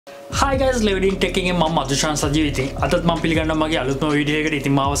Hi guys, Living Taking a mum Madhushan Sajiviti. Atat Mampilgana Magi Alutma video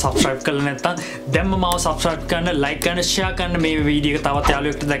Itima subscribe Kalaneta, them Mao subscribe can like and share can maybe video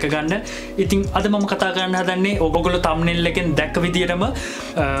Tawatalu Dakaganda. Eating other Mamkatagan had a name, Ogolo thumbnail like in Dakavidama,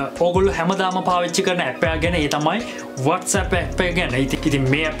 Ogolo Hamadama Power Chicken app again, Etamai, WhatsApp app again, it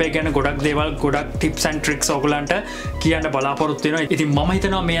may app again, Godak Deval, Godak tips and tricks Ogolanta, Kiana Balapurtino, eating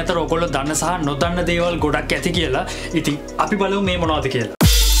Mamitano Meata Ogolo Danasa, Nodana Deval, Godak Katikila, eating Apibalu Memonodikil.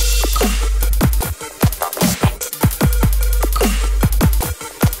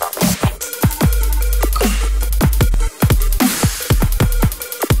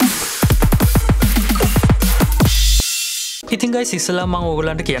 ඉතින් guys ඉස්සලා මම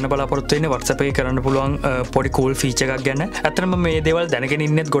ඔයගොල්ලන්ට කියන්න බලාපොරොත්තු වෙන්නේ WhatsApp එකේ කරන්න පුළුවන් පොඩි cool feature එකක් ගැන. ඇත්තටම මේ දේවල් දැනගෙන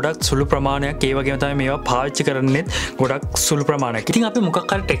ඉන්නෙත් ගොඩක් සුළු ප්‍රමාණයක්. ඒ වගේම තමයි මේවා පාවිච්චි කරන්නෙත් ගොඩක් සුළු ප්‍රමාණයක්. ඉතින් අපි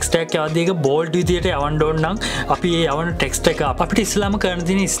මොකක් හරි text එකක් යවද්දී ඒක bold විදියට යවන්න ඕන නම් අපි ඒ යවන text එක අපිට ඉස්සලාම කරන්න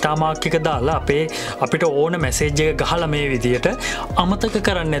තියෙන star mark එක දාලා අපිට ඕන message එක ගහලා මේ විදියට අමතක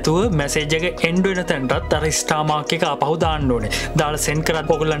කරන්නේ නැතුව message එක end වෙන තැනටත් අර star mark එක අපහු දාන්න ඕනේ. දාලා send කරත්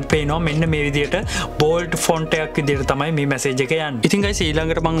ඔයගොල්ලන්ට පේනවා මෙන්න මේ විදියට bold font එකක් විදියට තමයි මේ message එක යන්නේ. ඉතින් guys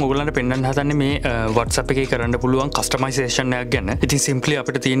ඊළඟට මම ඔයගොල්ලන්ට පෙන්වන්න හදන්නේ මේ WhatsApp එකේ කරන්න පුළුවන් customization එකක් ගැන. ඉතින් simply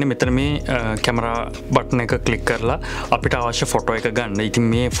අපිට තියෙන්නේ මෙතන මේ camera button එක click කරලා අපිට අවශ්‍ය photo එක ගන්න. ඉතින්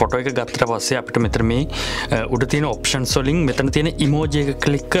මේ photo එක ගත්තට පස්සේ අපිට මෙතන මේ උඩ තියෙන options වලින් මෙතන තියෙන emoji එක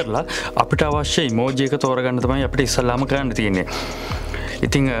click කරලා අපිට අවශ්‍ය emoji එක තෝරගන්න තමයි අපිට ඉස්සල්ලාම කරන්න තියෙන්නේ.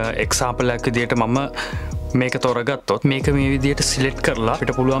 ඉතින් example එකක් විදියට මම මේක තෝරගත්තොත් මේක මේ විදියට සිලෙක්ට් කරලා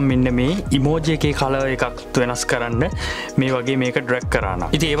අපිට පුළුවන් මෙන්න මේ ඉමෝජි එකේ කලර් එකක් වෙනස් කරන්න මේ වගේ මේක ඩ්‍රැග් කරාන.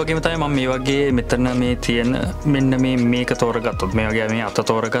 ඉතින් ඒ වගේම තමයි මම මේ වගේ මෙතන මේ තියෙන මෙන්න මේක තෝරගත්තොත් මේ වගේ මේ අත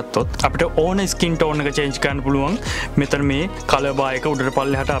තෝරගත්තොත් අපිට ඕන ස්කින් ටෝන් එක චේන්ජ් කරන්න පුළුවන් මෙතන මේ කලර් බාර් එක උඩට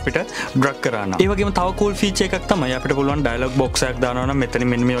පල්ලෙහාට අපිට ඩ්‍රැග් කරාන. ඒ වගේම තව cool feature එකක් තමයි අපිට පුළුවන් dialog box එකක් දානවා නම් මෙතන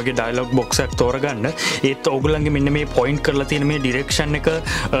මෙන්න මේ වගේ dialog box එකක් තෝරගන්න. ඒත් ඕගොල්ලන්ගේ මෙන්න මේ point කරලා තියෙන මේ direction එක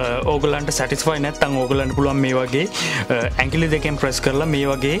ඕගොල්ලන්ට satisfy නැත්නම් ඕගොල්ලන්ට මේ වගේ ඇඟිලි දෙකෙන් ප්‍රෙස් කරලා මේ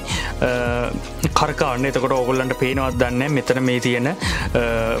වගේ කරකවන්න. එතකොට ඕගොල්ලන්ට පේනවත් දන්නේ නැහැ මෙතන මේ තියෙන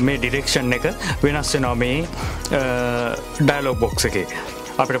මේ ඩිරෙක්ෂන් එක වෙනස් වෙනවා මේ ඩයලොග් බොක්ස් එකේ.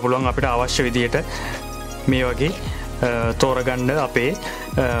 අපිට පුළුවන් අපිට අවශ්‍ය විදියට මේ වගේ තෝරගන්න අපේ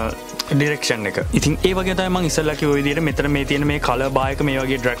ඩිරෙක්ෂන් එක. ඉතින් ඒ වගේ තමයි මම ඉස්සෙල්ලා කිව්ව විදියට මෙතන මේ තියෙන මේ කලර් බාර් එක මේ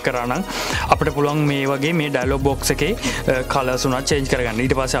වගේ ඩ්‍රැග් කරා නම් අපිට පුළුවන් මේ වගේ මේ ඩයලොග් බොක්ස් එකේ කලර්ස් උනා චේන්ජ් කරගන්න.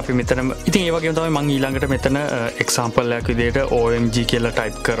 ඊට පස්සේ අපි මෙතන ඉතින් ඒ වගේම තමයි මම ඊළඟට මෙතන එක්සැම්පල් එකක් විදියට OMG කියලා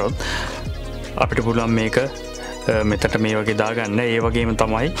ටයිප් කරොත් අපිට පුළුවන් මේක මෙතට මේ වගේ දාගන්න. ඒ වගේම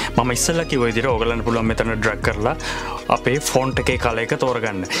තමයි මම ඉස්සෙල්ලා කිව්ව විදියට ඕගලන්ට පුළුවන් මෙතන ඩ්‍රැග් කරලා අපේ ෆොන්ට් එකේ කලර් එක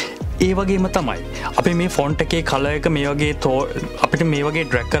තෝරගන්න. ඒ වගේම තමයි අපි මේ ෆොන්ට් එකේ කලර් එක මේ වගේ අපිට මේ වගේ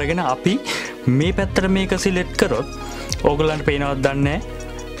ඩ්‍රැග් කරගෙන අපි මේ පැත්තට මේක සිලෙක්ට් කරොත් ඕගලන්ට පේනවද දන්නේ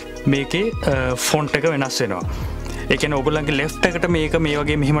මේකේ ෆොන්ට් එක වෙනස් වෙනවා. ඒ කියන්නේ ඕගොල්ලන්ගේ left එකට මේක මේ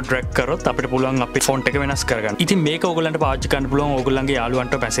වගේ මෙහෙම drag කරොත් අපිට පුළුවන් අපේ font එක වෙනස් කරගන්න. ඉතින් මේක ඕගොල්ලන්ට පාවිච්චි කරන්න පුළුවන් ඕගොල්ලන්ගේ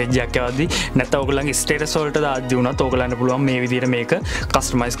යාළුවන්ට message එකක් යවද්දි නැත්නම් ඕගොල්ලන්ගේ status වලට දාද්දි උනත් ඕගොල්ලන්ට පුළුවන් මේ විදිහට මේක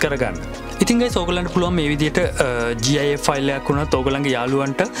customize කරගන්න. ඉතින් guys ඕගොල්ලන්ට පුළුවන් මේ විදිහට GIF file එකක් උනත් ඕගොල්ලන්ගේ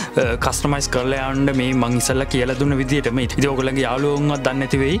යාළුවන්ට customize කරලා යන්න මේ මං ඉස්සෙල්ලා කියලා දුන්න විදිහටම. ඉතින් ඕගොල්ලන්ගේ යාළුවන්වත් දන්නේ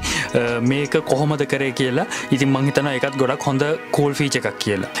නැති වෙයි මේක කොහොමද කරේ කියලා. ඉතින් මං හිතනවා ඒකත් ගොඩක් හොඳ cool feature එකක්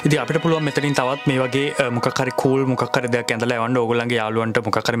කියලා. ඉතින් අපිට පුළුවන් මෙතනින් තවත් මේ වගේ මොකක් හරි cool මොකක් හරි දෙයක් ඇඳලා යවන්න ඕගොල්ලන්ගේ යාළුවන්ට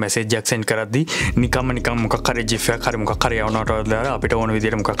මොකක් හරි මැසේජ් එකක් send කරද්දී නිකන් මොකක් හරි GIF එකක් හරි මොකක් හරි යවනවට වඩා අපිට ඕන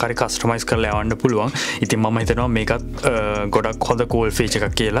විදිහට මොකක් හරි කස්ටමයිස් කරලා යවන්න පුළුවන්. ඉතින් මම හිතනවා මේකත් ගොඩක් හොඳ cool feature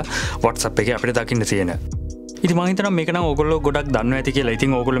එකක් කියලා WhatsApp එකේ අපිට දකින්න තියෙන. ඉතින් මම හිතනවා මේක නම් ඕගොල්ලෝ ගොඩක් දන්නවා ඇති කියලා.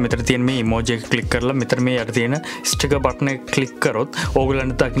 ඉතින් ඕගොල්ලෝ මෙතන තියෙන මේ emoji එක click කරලා මෙතන මේ යට තියෙන sticker button එක click කරොත්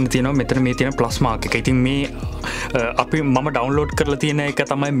ඕගොල්ලන්ට දකින්න තියෙනවා මෙතන මේ තියෙන plus mark එක. ඉතින් මේ මම download කරලා තියෙන එක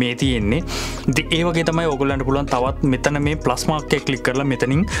තමයි මේ තියෙන්නේ. ඉතින් ඒ වගේ තමයි ඕගොල්ලන්ට පුළුවන් තවත් මෙතන මේ plus mark එක click කරලා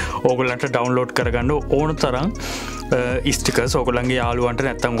මෙතනින් ඕගොල්ලන්ට download කරගන්න ඕන තරම් stickers ඕගොල්ලන්ගේ යාළුවන්ට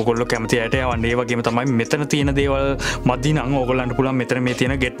නැත්නම් ඕගොල්ලෝ කැමති අයට යවන්න. ඒ වගේම තමයි මෙතන තියෙන දේවල් මදි නම් ඕගොල්ලන්ට පුළුවන් මෙතන මේ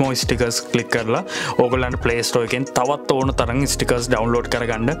තියෙන get more stickers click කරලා ඕගොල්ලන්ට Play Store එකෙන් තවත් ඕන තරම් stickers download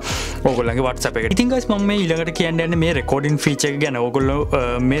කරගන්න ඕගොල්ලන්ගේ WhatsApp එකට. ඉතින් guys මම මේ ඊළඟට කියන්න යන්නේ මේ recording feature එක ගැන. ඕගොල්ලෝ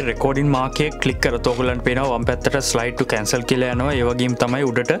මේ recording mark එක click කරත් ඕගොල්ලන්ට පේනවා වම් පැත්තට slide to cancel කියලා යනවා. ඒ වගේම තමයි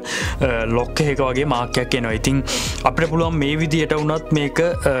උඩට lock එක වගේ mark එකක් එනවා. ඉතින් අපිට පුළුවන් මේ විදියට වුණත් මේක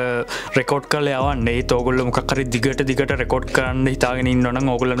record කරලා යවන්න. ඒත් ඕගොල්ලෝ මොකක් හරි දිගට දිගට රෙකෝඩ් කරන්න හිතාගෙන ඉන්නවා නම්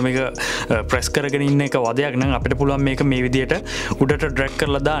ඕගොල්ලන්ට මේක ප්‍රෙස් කරගෙන ඉන්න එක වදයක් නම් අපිට පුළුවන් මේක මේ විදිහට උඩට ඩ්‍රැග්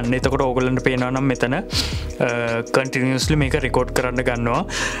කරලා දාන්න. එතකොට ඕගොල්ලන්ට පේනවා නම් මෙතන කන්ටිනියස්ලි මේක රෙකෝඩ් කරන්න ගන්නවා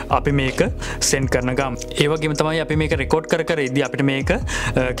අපි මේක සෙන්ඩ් කරන ගමන්. ඒ වගේම තමයි අපි මේක රෙකෝඩ් කර ඉදී අපිට මේක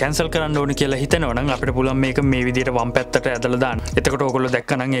කැන්සල් කරන්න ඕනේ කියලා හිතනවා නම් අපිට පුළුවන් මේක මේ විදිහට වම් පැත්තට ඇදලා දාන්න. එතකොට ඕගොල්ලෝ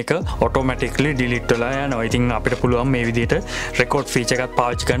දැක්කනම් ඒක ඔටෝමැටිකලි ඩිලීට් වෙලා යනවා. ඉතින් අපිට පුළුවන් මේ විදිහට රෙකෝඩ් ෆීචර් එකක්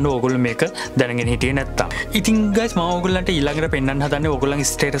පාවිච්චි කරන්න ඕගොල්ලෝ මේක දැනගෙන හිටියේ නැත්තම්. ඉතින් guys මම ඕගොල්ලන්ට ඊළඟට පෙන්නන්න හදන්නේ ඕගොල්ලන්ගේ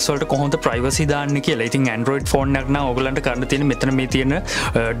ස්ටේටස් වලට කොහොමද ප්‍රයිවසි දාන්නේ කියලා. ඉතින් Android ෆෝන් එකක් නම් ඕගොල්ලන්ට කරන්න තියෙන මෙතන මේ තියෙන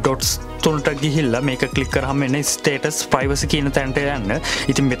ඩොට්ස් තුනට ගිහිල්ලා මේක ක්ලික් කරාම එන්නේ ස්ටේටස් ප්‍රයිවසි කියන තැනට යන්න.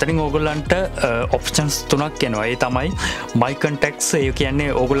 ඉතින් මෙතනින් ඕගොල්ලන්ට ඔප්ෂන්ස් තුනක් එනවා. ඒ තමයි my contacts ඒ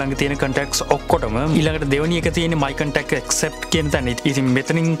කියන්නේ ඕගොල්ලන්ගේ තියෙන contacts ඔක්කොටම ඊළඟට දෙවෙනි එක තියෙන්නේ my contact accept කියන තැන. ඉතින්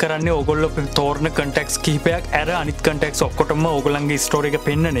මෙතනින් කරන්නේ ඕගොල්ලෝ තෝරන contacts කිහිපයක් අර අනිත් contacts ඔක්කොටම ඕගොල්ලන්ගේ ස්ටෝරි එක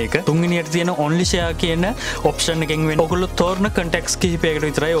පෙන්නන එක. තුන්වෙනියට තියෙන only share කියන ඔප්ෂන් එකෙන් වෙන ඕගොල්ලෝ තෝරන contacts කිහිපයකට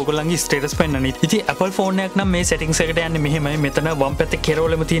විතරයි ඕගොල්ලන්ගේ ස්ටේටස් පෙන්නන්නේ. ඉතින් Apple ෆෝන් එකක් නම් මේ settings එකට යන්නේ මෙහෙමයි. මෙතන වම් පැත්තේ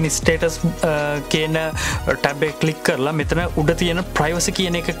කෙරවලම තියෙන status කියන tab එක ක්ලික් කරලා මෙතන උඩ තියෙන privacy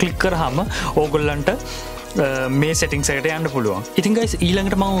කියන එක ක්ලික් කරාම ඕගොල්ලන්ට මේ සෙටින්ස් එකට යන්න පුළුවන්. ඉතින් guys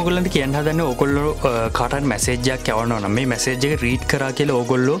ඊළඟට මම ඕගොල්ලන්ට කියන්න හදන්නේ ඕගොල්ලෝ කාට හරි මැසේජ් එකක් යවනවා නම් මේ මැසේජ් එක රීඩ් කරා කියලා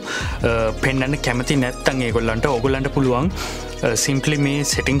ඕගොල්ලෝ පෙන්වන්න කැමති නැත්නම් ඕගොල්ලන්ට පුළුවන් simply මේ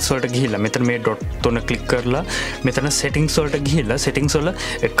settings වලට ගිහිල්ලා මෙතන මේ dot තුන click කරලා මෙතන settings වලට ගිහිල්ලා settings වල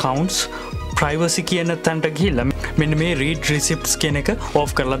accounts privacy කියන තැනට ගිහිල්ලා මෙන්න මේ read receipts කියන එක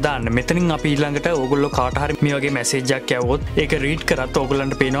off කරලා දාන්න. මෙතනින් අපි ඊළඟට ඕගොල්ලෝ කාට හරි මේ වගේ message එකක් යවුවොත් ඒක read කරත්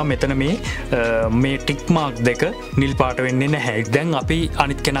ඕගොල්ලන්ට පේනවා මෙතන මේ tick mark දෙක නිල් පාට වෙන්නේ නැහැ. දැන් අපි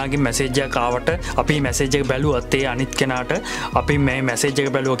අනිත් කෙනාගේ message එකක් ආවට අපි message එක බැලුවත් ඒ අනිත් කෙනාට අපි මේ message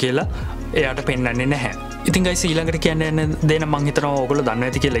එක බැලුවා කියලා එයාට පෙන්වන්නේ නැහැ. ඉතින් guys ඊළඟට කියන්න දෙන මං හිතනවා ඕගොල්ලෝ දන්නවා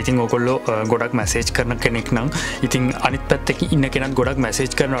ඇති කියලා. ඉතින් ඕගොල්ලෝ ගොඩක් මැසේජ් කරන කෙනෙක් නම් ඉතින් අනිත් පැත්තේ ඉන්න කෙනත් ගොඩක්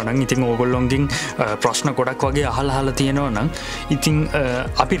මැසේජ් කරනවා නම් ඉතින් ඕගොල්ලෝගෙන් ප්‍රශ්න ගොඩක් වගේ අහලා තියෙනවා නම් ඉතින්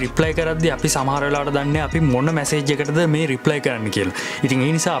අපි රිප්ලයි කරද්දී අපි සමහර වෙලාවට දන්නේ අපි මොන මැසේජ් එකටද මේ රිප්ලයි කරන්න කියලා. ඉතින්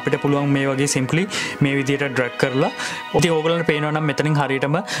ඒ නිසා අපිට පුළුවන් මේ වගේ සිම්පලි මේ විදිහට ඩ්‍රැග් කරලා ඉතින් ඕගොල්ලන්ට පේනවා නම් මෙතනින්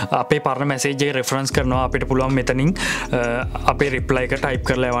හරියටම අපේ පරණ මැසේජ් එක රෙෆරන්ස් කරනවා. අපිට පුළුවන් මෙතනින් අපේ රිප්ලයි එක ටයිප්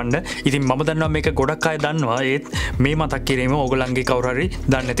කරලා යවන්න. ඉතින් මම දන්නවා මේක ගොඩක් අය දන්නවා. ඒත් මේ මතක් කිරීම ඕගොල්ලන්ගේ කවුරු හරි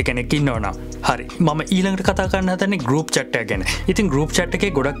දන්නේ නැති කෙනෙක් ඉන්නවනම් හරි. මම ඊළඟට කතා කරන්න හදන්නේ group chat එක ගැන. ඉතින් group chat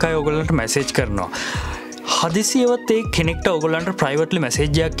එකේ ගොඩක් අය ඕගොල්ලන්ට මැසේජ් කරනවා. හදිසියවත් ඒ කෙනෙක්ට ඕගොල්ලන්ට ප්‍රයිවට්ලි මැසේජ්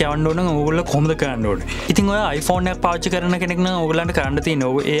එකක් යවන්න ඕන නම් ඕගොල්ලෝ කොහොමද කරන්න ඕනේ? ඉතින් ඔය iPhone එකක් පාවිච්චි කරන කෙනෙක් නම් ඕගොල්ලන්ට කරන්න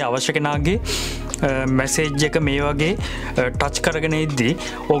තියෙන්නේ ඒ අවශ්‍ය කෙනාගේ මැසේජ් එක මේ වගේ ටච් කරගෙන ඉද්දී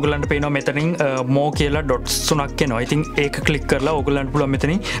ඕගොල්ලන්ට පේනවා මෙතනින් more කියලා dots තුනක් එනවා. ඉතින් ඒක ක්ලික් කරලා ඕගොල්ලන්ට පුළුවන්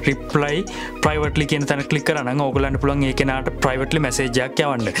මෙතනින් reply privately කියන තැන ක්ලික් කරා නම් ඕගොල්ලන්ට පුළුවන් ඒ කෙනාට privately message එකක්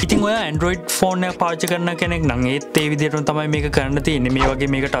යවන්න. ඉතින් ඔය Android phone එක පාවිච්චි කරන කෙනෙක් නම් ඒත් ඒ විදිහටම තමයි මේක කරන්න තියෙන්නේ. මේ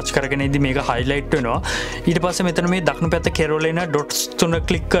වගේ මේක ටච් කරගෙන ඉද්දී මේක highlight වෙනවා. ඊට පස්සේ මෙතන මේ දකුණු පැත්තේ කෙරවලේන dots තුන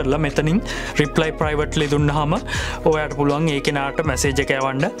ක්ලික් කරලා මෙතනින් reply privately දුන්නාම ඔයාලට පුළුවන් ඒ කෙනාට message එක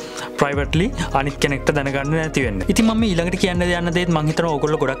යවන්න privately කෙනෙක්ට දැනගන්න නැති වෙන්න. ඉතින් මම ඊළඟට කියන්න යන දේත් මම හිතනවා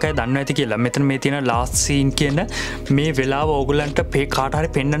ඕගොල්ලෝ ගොඩක් අය දන්නවා ඇති කියලා. මෙතන මේ තියෙන last scene කියන මේ වෙලාව ඕගොල්ලන්ට කාට හරි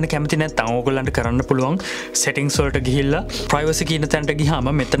පෙන්වන්න කැමති නැත්නම් ඕගොල්ලන්ට කරන්න පුළුවන් settings වලට ගිහිල්ලා privacy කියන තැනට ගියාම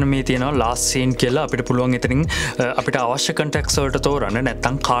මෙතන මේ තියෙනවා last scene කියලා අපිට පුළුවන් එතනින් අපිට අවශ්‍ය contacts වලට තෝරන්න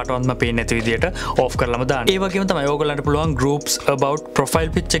නැත්නම් කාටවත්ම පේන්නේ නැති විදියට off කරලාම දාන්න. ඒ වගේම තමයි ඕගොල්ලන්ට පුළුවන් groups about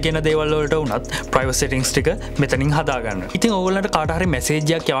profile picture කියන දේවල් වලට උනත් privacy settings ටික මෙතනින් හදාගන්න. ඉතින් ඕගොල්ලන්ට කාට හරි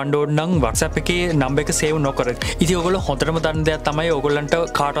message එකක් යවන්න ඕන නම් WhatsApp එකේ නම්බර් එක සේව් නොකර. ඉතින් ඔයගොල්ලෝ හොඳටම දන්න දෙයක් තමයි ඔයගොල්ලන්ට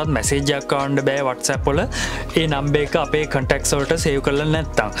කාටවත් මැසේජ් එකක් කරන්න බෑ WhatsApp වල ඒ නම්බර් එක අපේ contacts වලට සේව් කරලා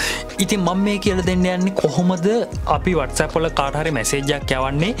නැත්තම්. ඉතින් මම මේ කියලා දෙන්න යන්නේ කොහොමද අපි WhatsApp වල කාට හරි මැසේජ් එකක්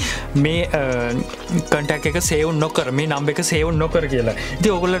යවන්නේ මේ contact එක සේව් නොකර මේ නම්බර් එක සේව් නොකර කියලා.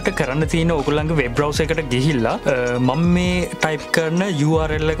 ඉතින් ඔයගොල්ලන්ට කරන්න තියෙන ඔයගොල්ලන්ගේ web browser එකට ගිහිල්ලා මම මේ type කරන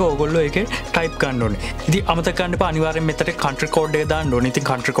URL එක ඔයගොල්ලෝ ඒකේ type කරන්න ඕනේ. ඉතින් අමතක කරන්න එපා අනිවාර්යෙන් මෙතන country code එක දාන්න ඕනේ. ඉතින්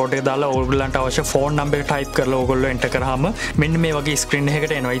country code එක දාලා ඔයගොල්ලන්ට අවශ්‍ය phone number එක type කරලා ඕගොල්ලෝ enter කරාම මෙන්න මේ වගේ screen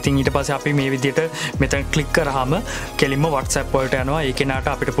එකකට එනවා. ඉතින් ඊට පස්සේ අපි මේ විදිහට මෙතන click කරාම කෙලින්ම WhatsApp වලට යනවා. ඒ කෙනාට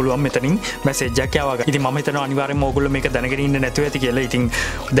අපිට පුළුවන් මෙතනින් message එකක් යවගන්න. ඉතින් මම හිතනවා අනිවාර්යෙන්ම ඕගොල්ලෝ මේක දැනගෙන ඉන්න නැතුව ඇති කියලා. ඉතින්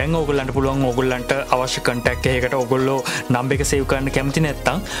දැන් ඕගොල්ලන්ට පුළුවන් ඕගොල්ලන්ට අවශ්‍ය contact එකකට ඕගොල්ලෝ number එක save කරන්න කැමති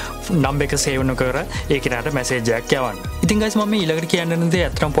නැත්නම් number එක save නොකර ඒ කෙනාට message එකක් යවන්න. ඉතින් guys මම ඊළඟට කියන්න දේ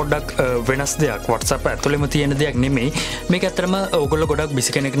අතරම පොඩ්ඩක් වෙනස් දෙයක්. WhatsApp ඇතුළේම තියෙන දෙයක් නෙමෙයි. මේක අතරම ඕගොල්ලෝ ගොඩක්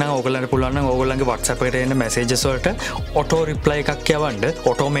busy කෙනෙක් නම් ඕගොල්ලන්ට පුළුවන් නම් ඕගොල්ලන්ගේ WhatsApp එකට එන messages වලට auto reply එකක් යවන්න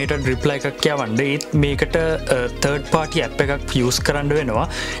automated reply එකක් යවන්න ඒත් මේකට third party app එකක් use කරන්න වෙනවා.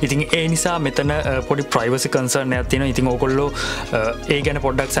 ඉතින් ඒ නිසා මෙතන පොඩි privacy concern එකක් තියෙනවා. ඉතින් ඕගොල්ලෝ ඒ ගැන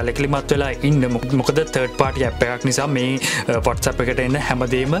පොඩ්ඩක් සැලකිලිමත් වෙලා ඉන්න. මොකද third party app එකක් නිසා මේ WhatsApp එකට එන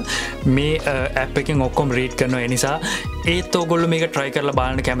හැමදේම මේ app එකෙන් ඔක්කොම read කරනවා. ඒ නිසා ඒත් ඕගොල්ලෝ මේක try කරලා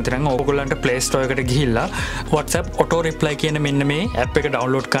බලන්න කැමති නම් ඕගොල්ලන්ට Play Store එකට ගිහිල්ලා WhatsApp auto reply කියන මෙන්න මේ app එක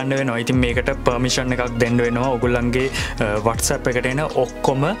download කරන්න වෙනවා. ඉතින් මේකට permission එකක් දෙන්න වෙනවා. ඕගොල්ලන්ගේ WhatsApp එකට එන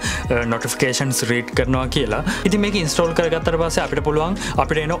ඔක්කොම notifications read කරනවා කියලා. ඉතින් මේක install කරගත්තට පස්සේ අපිට පුළුවන්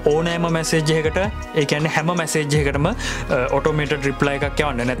අපිට එන ඕනෑම message එකකට ඒ කියන්නේ හැම message එකකටම automated reply එකක්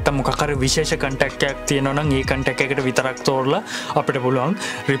යවන්න. නැත්නම් මොකක් හරි විශේෂ contact එකක් තියෙනවා නම් ඒ contact එකට විතරක් තෝරලා අපිට පුළුවන්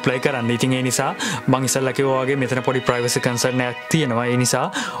reply කරන්න. ඉතින් ඒ නිසා මම ඉස්සෙල්ලා කිව්වා වගේ මෙතන පොඩි privacy concern එකක් තියෙනවා. ඒ නිසා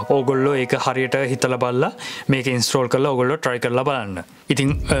ඕගොල්ලෝ ඒක හරියට හිතලා බලලා මේක install කරලා ඕගොල්ලෝ try කරලා බලන්න. ඉතින්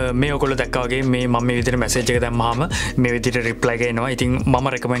මේ ඔයගොල්ලෝ දැක්කා වගේ මේ මම මේ විදිහට message එක දැම්මහම මේ විදිහට reply එක එනවා. ඉතින් මම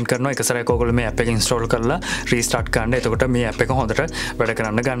recommend කරනවා එක සැරයක් ඔයගොල්ලෝ මේ app එක install කරලා restart කරන්න. එතකොට මේ app එක හොඳට වැඩ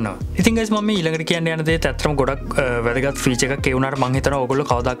කරන්න ගන්නවා. ඉතින් guys මම ඊළඟට කියන්න යන දේ ඇත්තටම ගොඩක් වැදගත් feature එකක් ඒ වුණාට මම හිතනවා ඔයගොල්ලෝ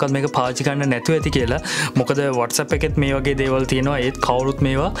කවදාකවත් මේක පාවිච්චි කරන්න නැතුව ඇති කියලා. මොකද WhatsApp එකෙත් මේ වගේ දේවල් තියෙනවා. ඒත් කවුරුත්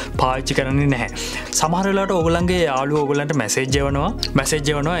මේවා පාවිච්චි කරන්නේ නැහැ. සමහර වෙලාවට ඔයගොල්ලන්ගේ යාළුවෝ ඔයගොල්ලන්ට message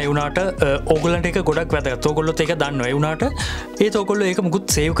එවනවා. ඒ වුණාට ඕගොල්ලන්ට ඒක ගොඩක් වැදගත්. ඕගොල්ලොත් ඒක දන්නවා. ඒ වුණාට ඒත් ඕගොල්ලෝ ඒක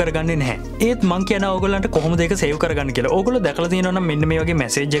මුකුත් save කරගන්නේ නැහැ. ඒත් මං කියනවා ඕගොල්ලන්ට කොහොමද ඒක save කරගන්නේ කියලා. ඕගොල්ලෝ දැකලා තියෙනවා නම් මෙන්න මේ වගේ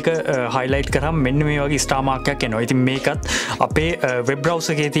message එක highlight කරාම මෙන්න මේ වගේ star mark එකක් එනවා. ඉතින් මේකත් අපේ web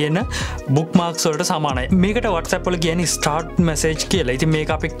browser එකේ තියෙන bookmarks වලට සමානයි. මේකට WhatsApp වල කියන්නේ start message කියලා. ඉතින්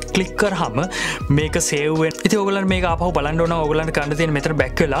මේක අපි click කරාම මේක save වෙන. ඉතින් ඕගොල්ලන්ට මේක ආපහු බලන්න ඕන. ඕගොල්ලන්ට කරන්න තියෙන මෙතන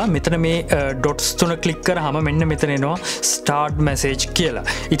back වෙලා මෙතන මේ dots තුන click කරාම මෙන්න මෙතන එනවා start message කියලා.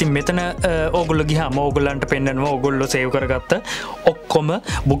 ඉතින් මෙතන ඕගොල්ලෝ ගියාම ඕගොල්ලන්ට පෙන්නනවා ඕගොල්ලෝ save කරගත්ත ඔක්කොම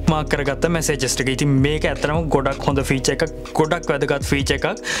bookmark කරගත්ත messages ටික. ඉතින් මේක ඇත්තටම ගොඩක් හොඳ feature එකක්. ගොඩක් වැදගත් feature එකක්.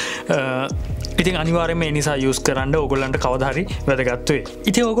 ඉතින් අනිවාර්යයෙන්ම මේ නිසා use කරන්න ඕගොල්ලන්ට කවදා හරි වැදගත් වෙයි.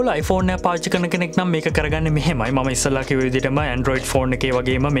 ඉතින් ඕගොල්ලෝ iPhone එක පාවිච්චි කරන කෙනෙක් නම් මේක කරගන්නේ මෙහෙමයි. මම ඉස්සල්ලා කිව්ව විදිහටම Android phone එකේ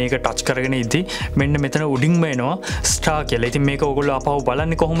වගේම මේක touch කරගෙන ඉද්දි මෙන්න මෙතන උඩින්ම එනවා star කියලා. ඉතින් මේක ඕගොල්ලෝ ආපහු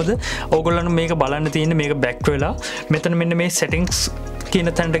බලන්නේ කොහොමද? ඕගොල්ලන්ට මේක බලන්න තියෙන්නේ මේක back වෙලා මෙතන මෙන්න මේ settings කියන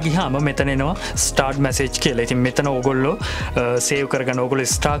තැනට ගියාම මෙතන එනවා start message කියලා. ඉතින් මෙතන ඕගොල්ලෝ save කරගන්න ඕගොල්ලෝ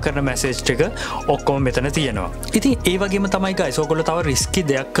star කරන message ටික ඔක්කොම මෙතන තියෙනවා. ඉතින් ඒ වගේම තමයි guys ඕගොල්ලෝ තව risky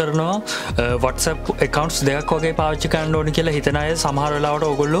දෙයක් කරනවා WhatsApp accounts දෙකක් වගේ පාවිච්චි කරන්න ඕනේ කියලා හිතන අය සමහර වෙලාවට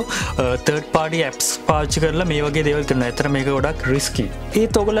ඕගොල්ලෝ third party apps පාවිච්චි කරලා මේ වගේ දේවල් කරනවා. ඇත්තට මේක ගොඩක් risky.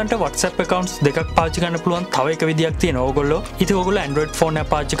 ඒත් ඕගොල්ලන්ට WhatsApp accounts දෙකක් පාවිච්චි කරන්න පුළුවන් තව එක විදියක් තියෙනවා. ඕගොල්ලෝ ඉතින් ඕගොල්ලෝ Android phone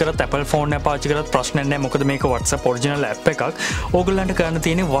එක පාවිච්චි කරත් Apple phone එක පාවිච්චි කරත් ප්‍රශ්නයක් නැහැ. මොකද මේක WhatsApp original app එකක්. ඕගොල්ලන්ට කරන්න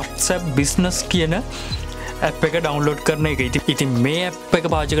තියෙන්නේ WhatsApp business කියන app එක download කරන එක. ඉතින් මේ app එක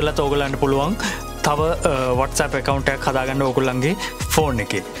පාවිච්චි කරලා ඕගොල්ලන්ට පුළුවන් තව WhatsApp account එකක් හදාගන්න ඕගොල්ලන්ගේ phone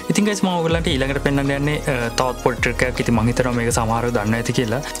එකේ. ඉතින් guys මම ඕගොල්ලන්ට ඊළඟට පෙන්නන්න යන්නේ තවත් පොඩි trick එකක්. ඉතින් මම හිතනවා මේක සමහරව දන්නේ නැති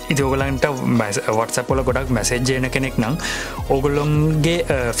කියලා. ඉතින් ඕගොල්ලන්ට WhatsApp වල ගොඩක් message එන කෙනෙක් නම්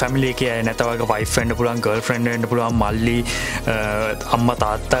ඕගොල්ලන්ගේ family එකේ අය නැත්නම් wife වෙන්න පුළුවන්, girlfriend වෙන්න පුළුවන්, මල්ලි, අම්මා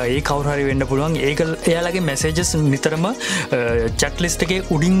තාත්තා ඒ කවුරු හරි වෙන්න පුළුවන්. ඒක එයාලගේ messages නිතරම chat list එකේ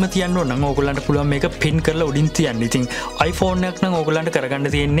උඩින්ම තියන්න ඕන නම් ඕගොල්ලන්ට පුළුවන් මේක pin කරලා උඩින් තියන්න. ඉතින් iPhone එකක් නම් ඕගොල්ලන්ට කරගන්න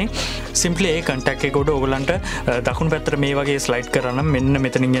තියෙන්නේ simply ඒ contact එකකට ඕගොල්ලන්ට දකුණු පැත්තට මේ වගේ ස්ලයිඩ් කරා නම් මෙන්න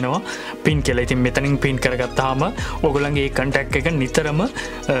මෙතනින් එනවා pin කියලා. ඉතින් මෙතනින් pin කරගත්තාම ඕගොල්ලන්ගේ ඒ contact එක නිතරම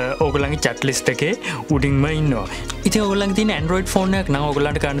ඕගොල්ලන්ගේ chat list එකේ උඩින්ම ඉන්නවා. ඉතින් ඕගොල්ලන්ගේ තියෙන Android phone එකක් නම්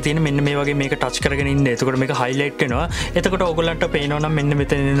ඕගොල්ලන්ට කරන්න තියෙන්නේ මෙන්න මේ වගේ මේක touch කරගෙන ඉන්න. එතකොට මේක highlight වෙනවා. එතකොට ඕගොල්ලන්ට පේනවා නම් මෙන්න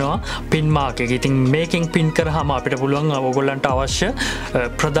මෙතන එනවා pin mark එක. ඉතින් මේකෙන් pin කරාම අපිට පුළුවන් ඕගොල්ලන්ට අවශ්‍ය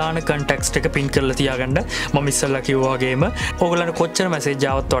ප්‍රධාන contacts ටික pin කරලා තියාගන්න. මම ඉස්සෙල්ලා කිව්වා වගේම ඕගොල්ලන්ට කොච්චර message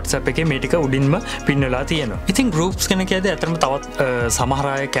ආවත් WhatsApp එකේ මේ ටික උඩින්ම pin වෙලා තියෙනවා. ඉතින් groups ගැන කියද්දී අතරම තවත් සමහර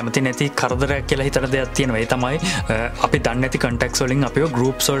අය කැමති නැති කරදරයක් කියලා හිතන දෙයක් තියෙනවා. ඒ තමයි අපි දන්නේ නැති contacts වලින් අපිව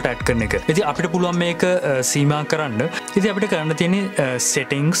groups වලට add කරන එක. ඉතින් අපිට පුළුවන් මේක සීමා කරන්න. ඉතින් අපිට කරන්න තියෙන්නේ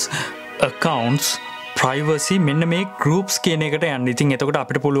settings, accounts, privacy මෙන්න මේ groups කියන එකට යන්න. ඉතින් එතකොට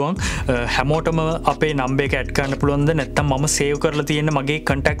අපිට පුළුවන් හැමෝටම අපේ number එක add කරන්න පුළුවන්ද නැත්නම් මම save කරලා තියෙන මගේ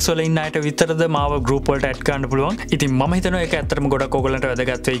contacts වල ඉන්න අයට විතරද මාව group වලට add කරන්න පුළුවන්. ඉතින් මම හිතනවා ඒක ඇත්තටම ගොඩක් ඕගොල්ලන්ට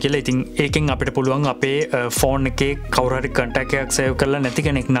වැදගත් වෙයි කියලා. ඉතින් ඒකෙන් අපිට පුළුවන් අපේ phone එකේ කවුරු හරි contact එකක් save කරලා නැති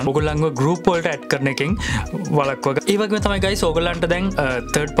කෙනෙක් නම් ඕගොල්ලන්ව group වලට add කරන එකෙන් වළක්වා ගන්න. ඒ වගේම තමයි guys ඕගොල්ලන්ට දැන්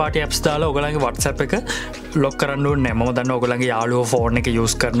third party apps දාලා ඕගොල්ලන්ගේ WhatsApp එක lock කරන්න ඕනේ නැහැ. මම දන්නවා ඕගොල්ලන්ගේ යාළුවෝ phone එක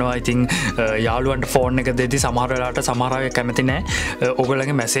use කරනවා. ඉතින් යාළුවන්ට ෆෝන් එක දෙදි සමහරලාට සමහරය කැමති නෑ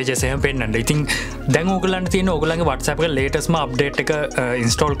ඔගොල්ලන්ගේ මැසේජස් එහෙම පෙන්වන්න. ඉතින් දැන් ඔයගොල්ලන්ට තියෙන ඔයගොල්ලන්ගේ WhatsApp එක ලේටස්ට්ම අප්ඩේට් එක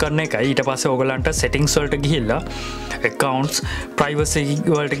ඉන්ස්ටෝල් කරන එකයි. ඊට පස්සේ ඔයගොල්ලන්ට settings වලට ගිහිල්ලා accounts privacy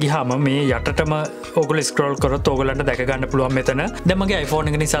වලට ගියාම මේ යටටම ඔයගොල්ලෝ scroll කරොත් ඔයගොල්ලන්ට දැක ගන්න පුළුවන් මෙතන. දැන් මගේ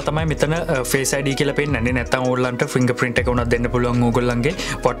iPhone එක නිසා තමයි මෙතන Face ID කියලා පෙන්නන්නේ. නැත්නම් ඔයගොල්ලන්ට fingerprint එක උනත් දෙන්න පුළුවන් ඔයගොල්ලන්ගේ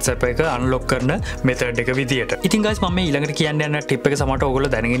WhatsApp එක unlock කරන method එක විදියට. ඉතින් guys මම මේ ඊළඟට කියන්න යන tip එක සමහරට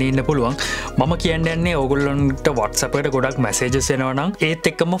ඔයගොල්ලෝ දැනගෙන ඉන්න පුළුවන්. මම කියන්න යන්නේ ඔයගොල්ලන්ට WhatsApp එකට ගොඩක් messages එනවා නම්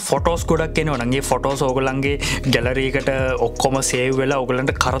ඒත් එක්කම photos ගොඩක් එනවා නම් ඒ photos ඔයගොල්ලන්ගේ gallery එකට ඔක්කොම save වෙලා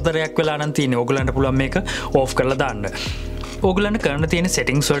ඔයගොල්ලන්ට කරදරයක් වෙලා නම් තියෙන්නේ. ඔයගොල්ලන්ට පුළුවන් මේක off කරලා දාන්න. ඔයගොල්ලන්ට කරන්න තියෙන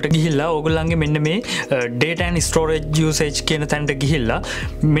settings වලට ගිහිල්ලා ඔයගොල්ලන්ගේ මෙන්න මේ data and storage usage කියන තැනට ගිහිල්ලා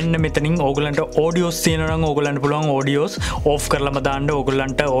මෙන්න මෙතනින් ඔයගොල්ලන්ට audios තියෙනවා නම් ඔයගොල්ලන්ට පුළුවන් audios off කරලාම දාන්න.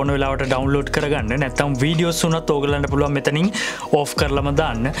 ඔයගොල්ලන්ට ඕන වෙලාවට download කරගන්න. නැත්නම් videos උනත් ඔයගොල්ලන්ට පුළුවන් මෙතනින් off කරලාම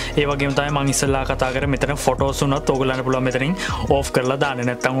දාන්න. ඒ වගේම තමයි මම ඉස්සෙල්ලා කතා කරේ මෙතන photos උනත් ඔයගොල්ලන්ට පුළුවන් මෙතනින් off කරලා දාන්න.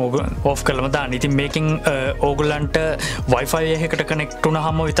 නැත්නම් off කරලාම දාන්න. ඉතින් මේකෙන් ඔයගොල්ලන්ට wifi එකකට connect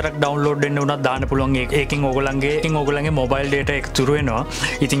වුණාම විතරක් download වෙන්න උනත් දාන්න පුළුවන්. ඒකෙන් ඔයගොල්ලන්ගේ mobile data එක තුරු වෙනවා.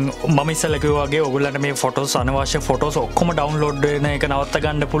 ඉතින් මම ඉස්සෙල්ලා කිව්වා වගේ ඔයගොල්ලන්ට මේ photos අනවශ්‍ය photos ඔක්කොම download වෙන එක නවත්ත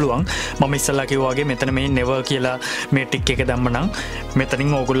ගන්න පුළුවන්. මම ඉස්සෙල්ලා කිව්වා වගේ මෙතන මේ never කියලා මේ tick එක දැම්මනම්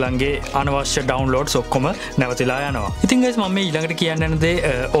මෙතනින් ඔයගොල්ලන්ගේ අනවශ්‍ය downloads ඔක්කොම නැවතිලා යනවා. ඉතින් guys මම මේ ඊළඟට කියන්න යන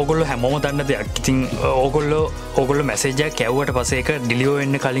දේ ඔයගොල්ලෝ හැමෝම දන්න දෙයක්. ඉතින් ඔයගොල්ලෝ message එකක් ඇව්වට පස්සේ ඒක delete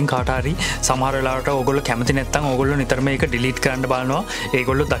වෙන්න කලින් කාට හරි සමහර වෙලාවට ඔයගොල්ලෝ කැමති නැත්නම් ඔයගොල්ලෝ නිතරම ඒක delete කරන්න බලනවා.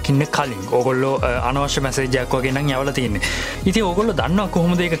 ඒගොල්ලෝ දකින්න කලින් ඔයගොල්ලෝ අනවශ්‍ය message එකක් වගේ නම් යවලා තියෙන්නේ. ඉතින් ඔයගොල්ලෝ දන්නවා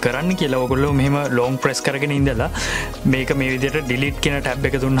කොහොමද ඒක කරන්න කියලා. ඔයගොල්ලෝ මෙහෙම long press කරගෙන ඉඳලා මේක මේ විදිහට delete කියන tab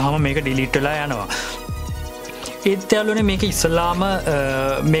එක දුන්නාම මේක delete වෙලා යනවා. ඒත් යාළුවනේ මේක ඉස්සලාම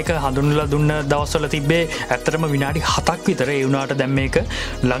මේක හඳුන්වලා දුන්න දවස්වල තිබ්බේ ඇත්තටම විනාඩි 7ක් විතර. ඒ වුණාට දැන් මේක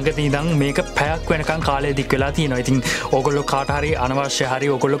ළඟදී ඉඳන් මේක පැයක් වෙනකන් කාලය දික් වෙලා තියෙනවා. ඉතින් ඕගොල්ලෝ කාට හරි අනවශ්‍ය හරි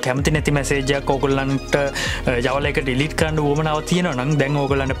ඕගොල්ලෝ කැමති නැති මැසේජ් එකක් ඕගොල්ලන්ට යවලා ඒක ඩිලීට් කරන්න උවමනාවක් තියෙනවා නම් දැන්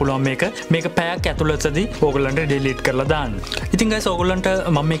ඕගොල්ලන්ට පුළුවන් මේක පැයක් ඇතුළතදී ඕගොල්ලන්ට ඩිලීට් කරලා දාන්න. ඉතින් guys ඕගොල්ලන්ට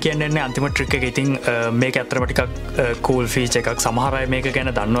මම මේ කියන්නේ අන්තිම ට්‍රික් එක. ඉතින් මේක ඇත්තටම ටිකක් cool feature එකක්. සමහර අය මේක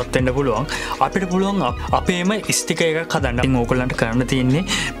ගැන දන්නවත් වෙන්න පුළුවන්. අපිට පුළුවන් අපේම ස්ටිකර් එකක් හදන්න. ඉතින් ඕගොල්ලන්ට කරන්න තියෙන්නේ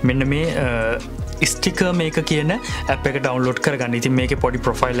මෙන්න මේ ස්ටිකර් මේක කියන ඇප් එක ඩවුන්ලෝඩ් කරගන්න. ඉතින් මේකේ පොඩි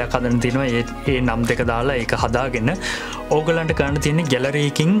ප්‍රොෆයිල් එකක් හදන්න තියෙනවා. ඒ නම් දෙක දාලා ඒක හදාගෙන ඕගොල්ලන්ට කරන්න තියෙන්නේ ගැලරි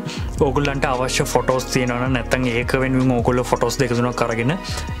එකකින් ඕගොල්ලන්ට අවශ්‍ය ෆොටෝස් තියෙනවා නම් නැත්නම් ඒක වෙනුවෙන් ඕගොල්ලෝ ෆොටෝස් දෙක තුනක් අරගෙන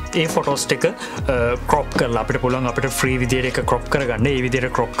ඒ ෆොටෝස් ටික ක්‍රොප් කරලා අපිට පුළුවන් අපිට ෆ්‍රී විදියට ඒක ක්‍රොප් කරගන්න. ඒ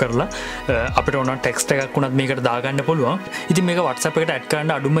විදියට ක්‍රොප් කරලා අපිට ඕන ටෙක්ස්ට් එකක් උනත් මේකට දාගන්න පුළුවන්. ඉතින් මේක WhatsApp එකට ඇඩ්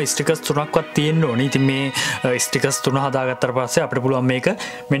කරන්න අඩුම ස්ටිකර්ස් 3ක්වත් තියෙන්න ඕනේ. ඉතින් මේ ස්ටිකර්ස් 3 හදාගත්තට පස්සේ අපිට පුළුවන් මේක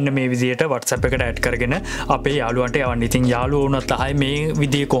මෙන්න මේ විදියට WhatsApp එකට ඇඩ් කරගෙන අපේ යාළුවන්ට යවන්න. ඉතින් යාළුවෝ වුණත් අහයි මේ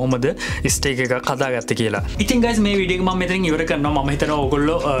විදිය කොහොමද ස්ටිකර් එකක් හදාගත්තේ කියලා. ඉතින් guys මේ වීඩියෝ එක මම මෙතනින් ඉවර කරනවා. මම හිතනවා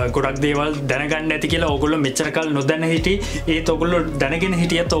ඕගොල්ලෝ ගොඩක් දේවල් දැනගන්න ඇති කියලා. ඕගොල්ලෝ මෙච්චර කල් නොදැන හිටි ඒත් ඕගොල්ලෝ දැනගෙන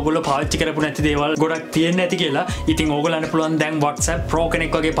හිටියත් ඕගොල්ලෝ පාවිච්චි කරපු නැති දේවල් ගොඩක් තියෙන්න ඇති කියලා. ඉතින් ඕගොල්ලන්ට පුළුවන් දැන් WhatsApp Pro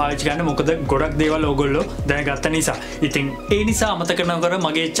කෙනෙක් වගේ පාවිච්චි කරන්න. මොකද ගොඩක් දේවල් ඕගොල්ලෝ දැනගත්ත නිසා. ඉතින් ඒ නිසා අමතක නොකර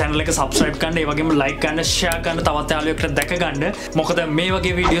මගේ channel එක subscribe කරන්න, ඒ වගේම like කරන්න, share කරන්න, තවත් යාළුවෙක්ට දැක ගන්න. මොකද මේ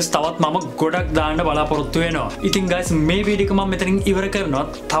වගේ වීඩියෝස් තවත් මම ගොඩක් දාන්න බලාපොරොත්තු වෙනවා. ඉතින් guys මේ වීඩියෝ එක මම මෙතනින් ඉවර කරනවා.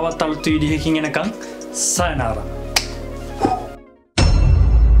 තවත් අලුත් වීඩියෝ එකකින් එනකන් sayonara.